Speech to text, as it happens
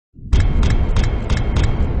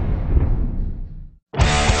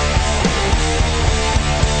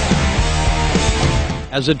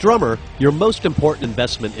As a drummer, your most important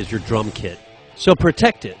investment is your drum kit, so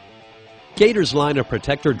protect it. Gator's line of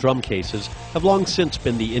Protector drum cases have long since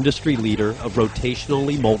been the industry leader of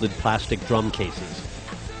rotationally molded plastic drum cases.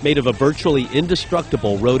 Made of a virtually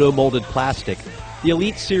indestructible roto-molded plastic, the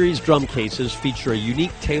Elite Series drum cases feature a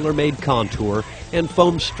unique tailor-made contour and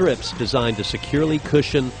foam strips designed to securely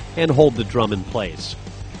cushion and hold the drum in place.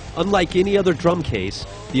 Unlike any other drum case,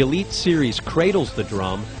 the Elite Series cradles the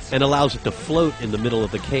drum and allows it to float in the middle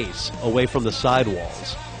of the case, away from the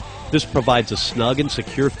sidewalls. This provides a snug and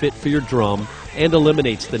secure fit for your drum and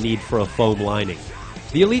eliminates the need for a foam lining.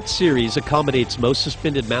 The Elite Series accommodates most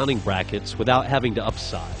suspended mounting brackets without having to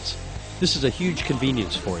upsize. This is a huge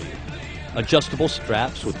convenience for you. Adjustable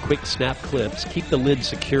straps with quick snap clips keep the lid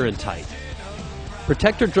secure and tight.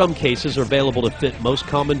 Protector drum cases are available to fit most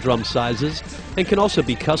common drum sizes and can also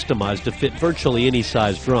be customized to fit virtually any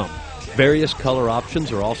size drum. Various color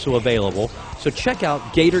options are also available, so check out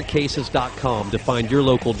GatorCases.com to find your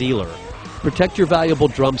local dealer. Protect your valuable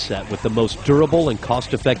drum set with the most durable and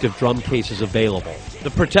cost-effective drum cases available.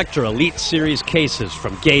 The Protector Elite Series cases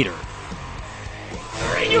from Gator.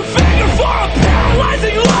 Your finger for a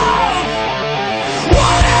paralyzing